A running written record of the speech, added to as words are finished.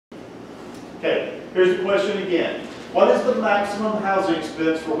Okay, here's the question again. What is the maximum housing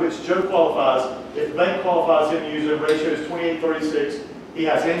expense for which Joe qualifies if the bank qualifies him using ratio is 2836? He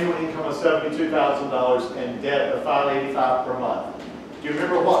has annual income of $72,000 and debt of $585 per month. Do you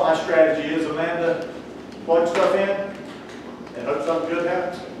remember what my strategy is, Amanda? Plug stuff in and hope something good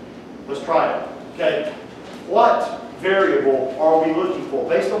happens? Let's try it. Okay. What variable are we looking for?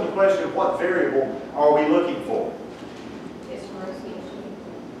 Based on the question, what variable are we looking for?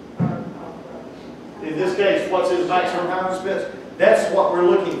 In this case, what's his maximum housing expense? That's what we're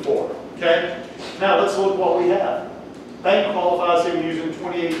looking for. Okay. Now let's look what we have. Bank qualifies him using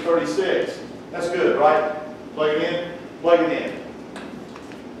 2836. That's good, right? Plug it in. Plug it in.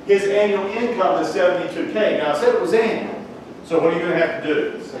 His annual income is 72K. Now I said it was annual. So what are you going to have to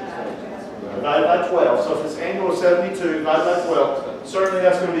do? Divided by 12. So if it's annual 72 divided by 12, certainly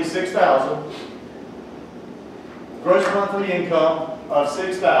that's going to be 6,000. Gross monthly income of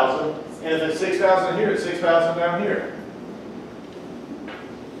 6,000. And if it's 6,000 here, it's 6,000 down here.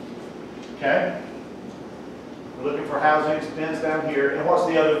 Okay? We're looking for housing expense down here. And what's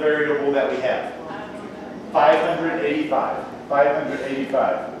the other variable that we have? 585.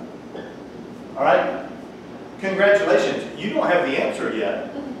 585. All right? Congratulations. You don't have the answer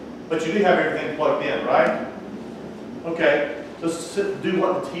yet, but you do have everything plugged in, right? Okay. Let's do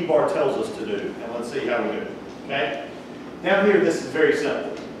what the T-bar tells us to do, and let's see how we do it. Okay? Down here, this is very simple.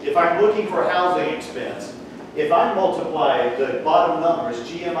 If I'm looking for housing expense, if I multiply the bottom numbers,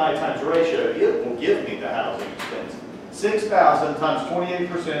 GMI times ratio, it will give me the housing expense. 6,000 times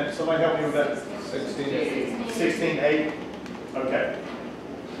 28%. Somebody help me with that? 16,800. 16,800. Okay.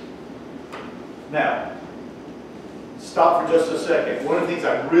 Now, stop for just a second. One of the things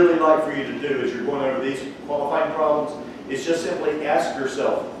I'd really like for you to do as you're going over these qualifying problems is just simply ask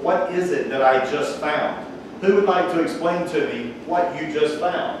yourself, what is it that I just found? Who would like to explain to me what you just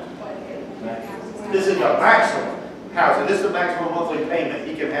found? This is the maximum housing. This is the maximum monthly payment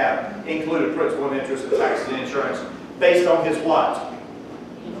he can have, including principal and interest and taxes and insurance, based on his what?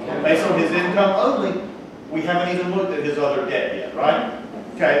 Based on his income only. We haven't even looked at his other debt yet, right?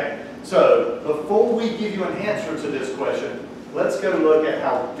 Okay, so before we give you an answer to this question, let's go look at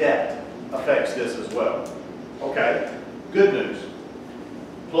how debt affects this as well. Okay, good news.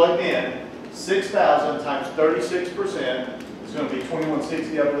 Plugged in, 6,000 times 36% is going to be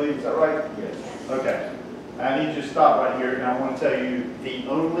 2160, I believe. Is that right? Yes. Okay. I need you to stop right here, and I want to tell you the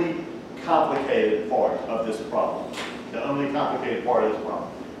only complicated part of this problem. The only complicated part of this problem.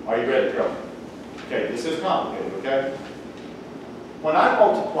 Are you ready, Trevor? Okay, this is complicated, okay? When I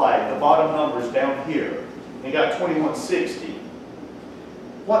multiply the bottom numbers down here and got 2160,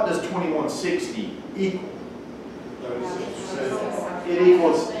 what does 2160 equal? It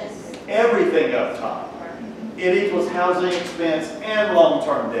equals everything up top. It equals housing expense and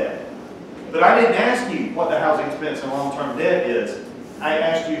long-term debt. But I didn't ask you what the housing expense and long-term debt is. I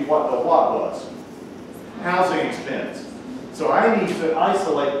asked you what the what was. Housing expense. So I need to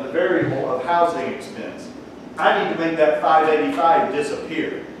isolate the variable of housing expense. I need to make that 585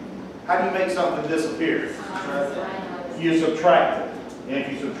 disappear. How do you make something disappear? You subtract it. And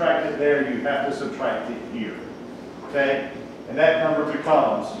if you subtract it there, you have to subtract it here. Okay? And that number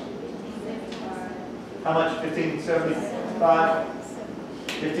becomes, how much? 1575?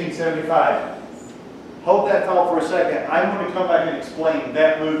 1575. Hold that thought for a second. I'm going to come back and explain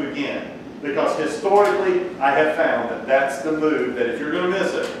that move again. Because historically, I have found that that's the move that if you're going to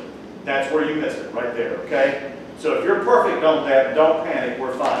miss it, that's where you miss it, right there, okay? So if you're perfect on that, don't panic,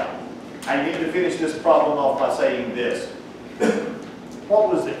 we're fine. I need to finish this problem off by saying this.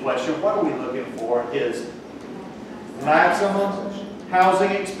 What was the question? What are we looking for is maximum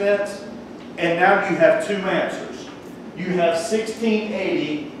housing expense, and now you have two answers. You have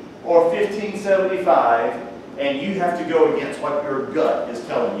 1680 or 1575, and you have to go against what your gut is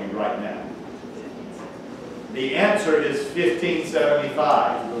telling you right now. The answer is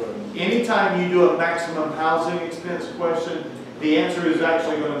 1575. Anytime you do a maximum housing expense question, the answer is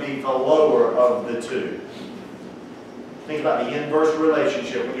actually going to be the lower of the two. Think about the inverse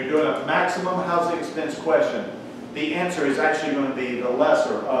relationship. When you're doing a maximum housing expense question, the answer is actually going to be the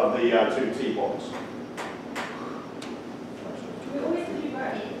lesser of the two T-bars. We always do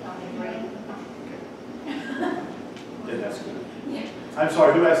both. That's good. Yeah. I'm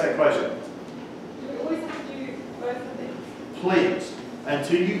sorry, who asked that question? Do we always have to do both of them? Please,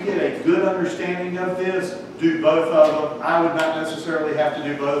 until you get a good understanding of this, do both of them. I would not necessarily have to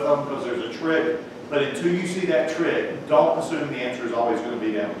do both of them because there's a trick, but until you see that trick, don't assume the answer is always going to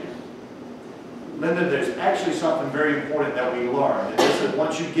be down here. Linda, there's actually something very important that we learned, and this is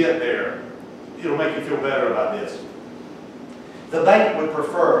once you get there, it'll make you feel better about this. The bank would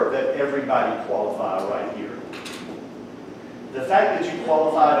prefer that everybody qualify right here. The fact that you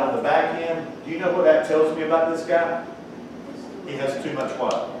qualified on the back end, do you know what that tells me about this guy? He has too much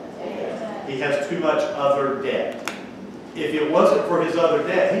what? He has too much other debt. If it wasn't for his other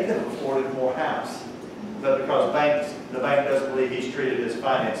debt, he could have afforded more house. But because the bank doesn't believe he's treated his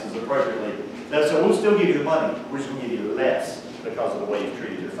finances appropriately, so we'll still give you the money, we're just going to give you less because of the way you've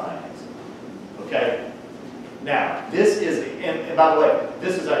treated your finances. Okay? Now, this is, and by the way,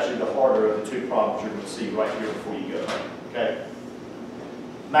 this is actually the harder of the two problems you're going to see right here before you go home. Okay?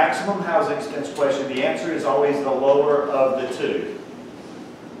 Maximum housing expense question, the answer is always the lower of the two.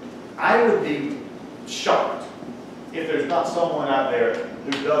 I would be shocked if there's not someone out there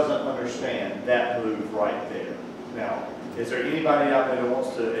who doesn't understand that move right there. Now, is there anybody out there that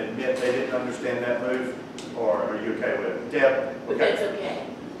wants to admit they didn't understand that move? Or are you okay with it? Deb? Okay. That's okay.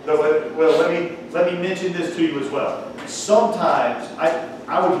 Well, let me mention this to you as well. Sometimes,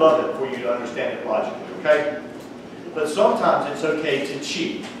 I would love it for you to understand it logically, okay? But sometimes it's okay to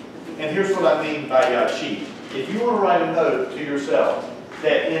cheat. And here's what I mean by cheat. If you want to write a note to yourself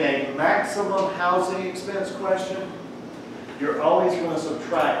that in a maximum housing expense question, you're always going to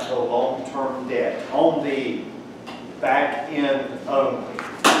subtract the long-term debt on the back end only.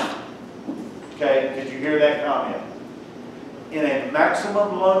 Okay, did you hear that comment? In a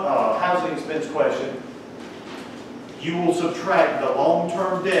maximum housing expense question, you will subtract the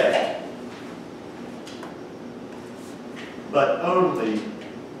long-term debt, but only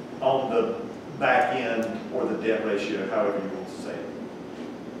on the back end or the debt ratio, however you want to say it.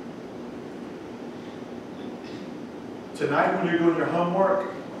 Tonight when you're doing your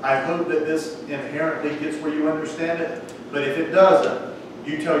homework, I hope that this inherently gets where you understand it, but if it doesn't,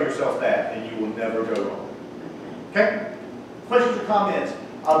 you tell yourself that and you will never go wrong. Okay? Questions or comments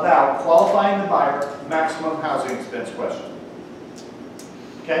about qualifying the buyer maximum housing expense question?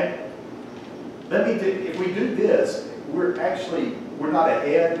 Okay? If we do this, we're not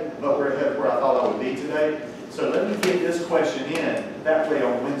ahead, but we're ahead of where I thought I would be today. So let me get this question in. That way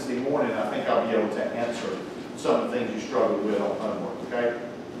on Wednesday morning, I think I'll be able to answer some of the things you struggled with on homework, okay?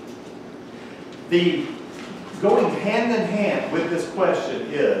 Going hand in hand with this question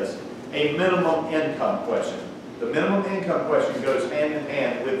is a minimum income question. The minimum income question goes hand in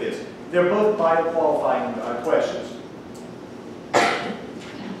hand with this. They're both vital qualifying questions.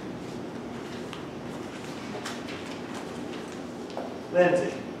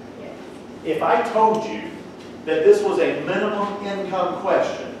 Lindsay, if I told you that this was a minimum income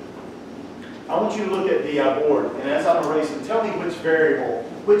question, I want you to look at the board, and as I'm erasing, tell me which variable,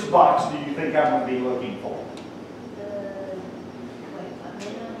 which box do you think I'm going to be looking for?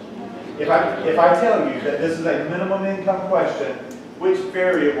 If I tell you that this is a minimum income question, which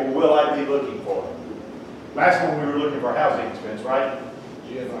variable will I be looking for? Last one we were looking for housing expense, right?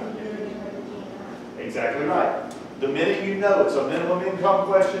 Exactly right. The minute you know it's a minimum income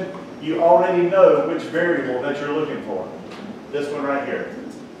question, you already know which variable that you're looking for. This one right here.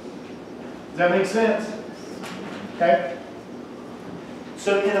 Does that make sense? Okay?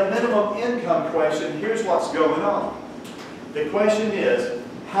 So in a minimum income question, here's what's going on. The question is,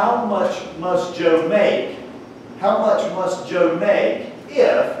 how much must Joe make? How much must Joe make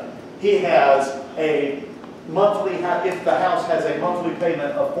if he has a monthly, if the house has a monthly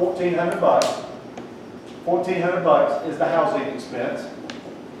payment of $1,400 bucks? $1,400 is the housing expense.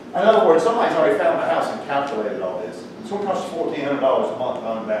 In other words, somebody's already found the house and calculated all this. So it costs $1,400 a month to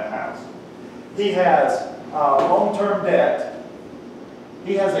own that house. He has long-term debt.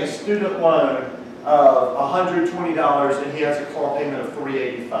 He has a student loan of $120 and he has a car payment of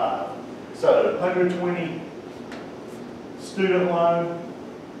 $385. So $120 student loan,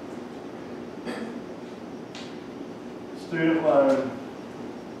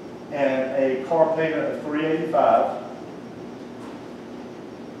 and a car payment of $385.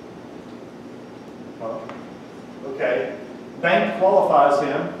 Okay. Bank qualifies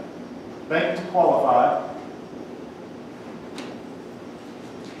him. Bank to qualify.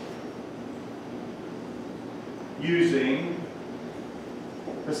 Using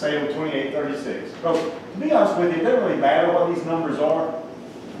the sale of 2836. Because to be honest with you, it doesn't really matter what these numbers are.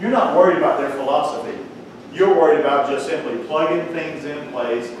 You're not worried about their philosophy. You're worried about just simply plugging things in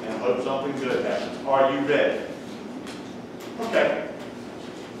place and hope something good happens. Are you ready? Okay.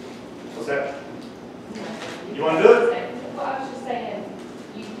 What's that? You want to do it? Well, I was just saying,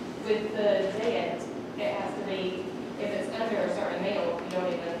 with the debt, it has to be, if it's under a certain amount, you don't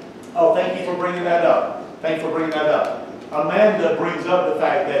even. Oh, thank you for bringing that up. Thank you for bringing that up. Amanda brings up the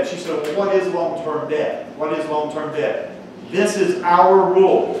fact that she said, well, what is long-term debt? What is long-term debt? This is our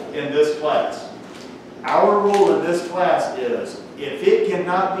rule in this class. Our rule in this class is if it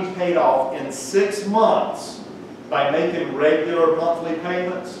cannot be paid off in 6 months by making regular monthly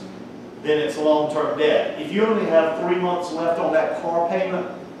payments, then it's long-term debt. If you only have 3 months left on that car payment,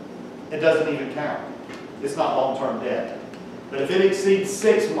 it doesn't even count. It's not long-term debt. But if it exceeds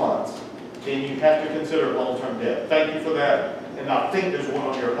 6 months, then you have to consider long-term debt. Thank you for that. And I think there's one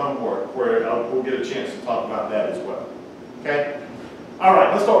on your homework where we'll get a chance to talk about that as well. Okay? All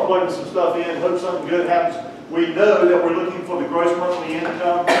right, let's start plugging some stuff in. Hope something good happens. We know that we're looking for the gross monthly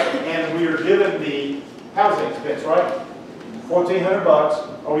income, and we are given the housing expense, right?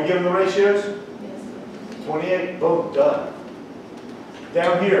 $1,400. Are we given the ratios? Yes. 28, boom, done.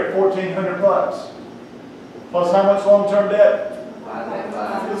 Down here, $1,400. Plus how much long-term debt?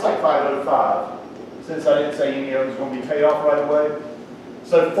 505. It's like 505. Since I didn't say any of it was going to be paid off right away.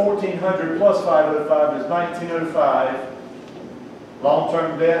 So 1,400 plus 505 is 1,905.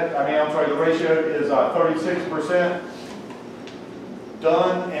 Long-term debt, the ratio is 36%.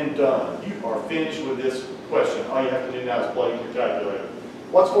 Done and done. You are finished with this question. All you have to do now is plug in your calculator.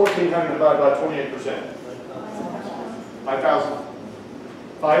 What's 1,400 divided by 28%? 5,000.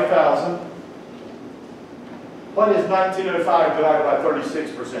 5,000. What is 1,905 divided by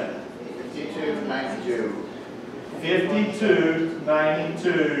 36%? 5292.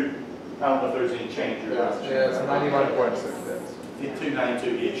 5292. I don't know if there's any change here. Yeah, it's 91.6.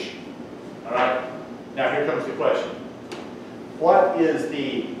 5292-ish. All right. Now here comes the question. What is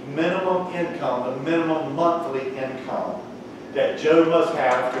the minimum income, the minimum monthly income that Joe must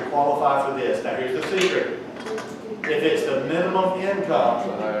have to qualify for this? Now here's the secret. If it's the minimum income,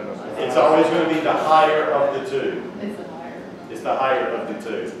 it's always going to be the higher of the two. It's a higher. It's the higher of the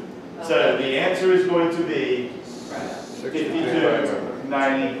two. So the answer is going to be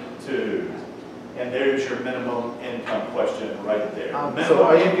 5292. And there's your minimum income question right there. So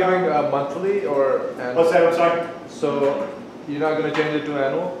are you giving monthly or annual? What's that? I'm sorry? So you're not going to change it to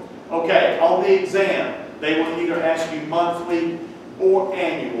annual? Okay, on the exam, they will either ask you monthly or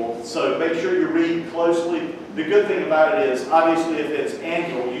annual, so make sure you read closely. The good thing about it is, obviously, if it's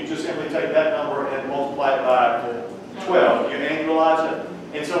annual, you just simply take that number and multiply it by 12. You annualize it.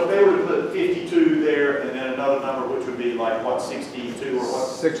 And so if they were to put 52 there and then another number, which would be like, what, 62 or what?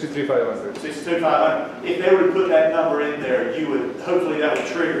 63,500. 62,500. If they were to put that number in there, you would, hopefully that would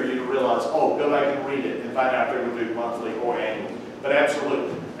trigger you to realize, oh, go back and read it and find out if they're going to do monthly or annual. But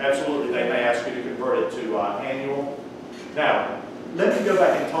absolutely, absolutely, they may ask you to convert it to annual. Now, let me go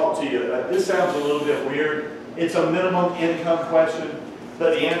back and talk to you. This sounds a little bit weird. It's a minimum income question,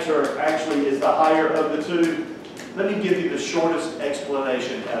 but the answer actually is the higher of the two. Let me give you the shortest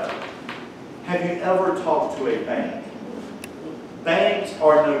explanation ever. Have you ever talked to a bank? Banks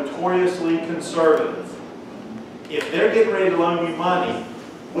are notoriously conservative. If they're getting ready to loan you money,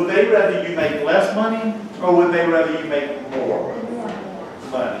 would they rather you make less money or would they rather you make more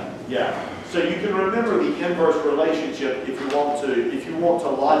money? Yeah. So you can remember the inverse relationship if you want to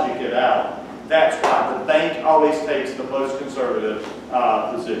logic it out. That's why the bank always takes the most conservative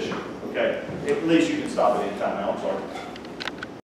position. Okay, at least you can stop at any time now, I'm sorry.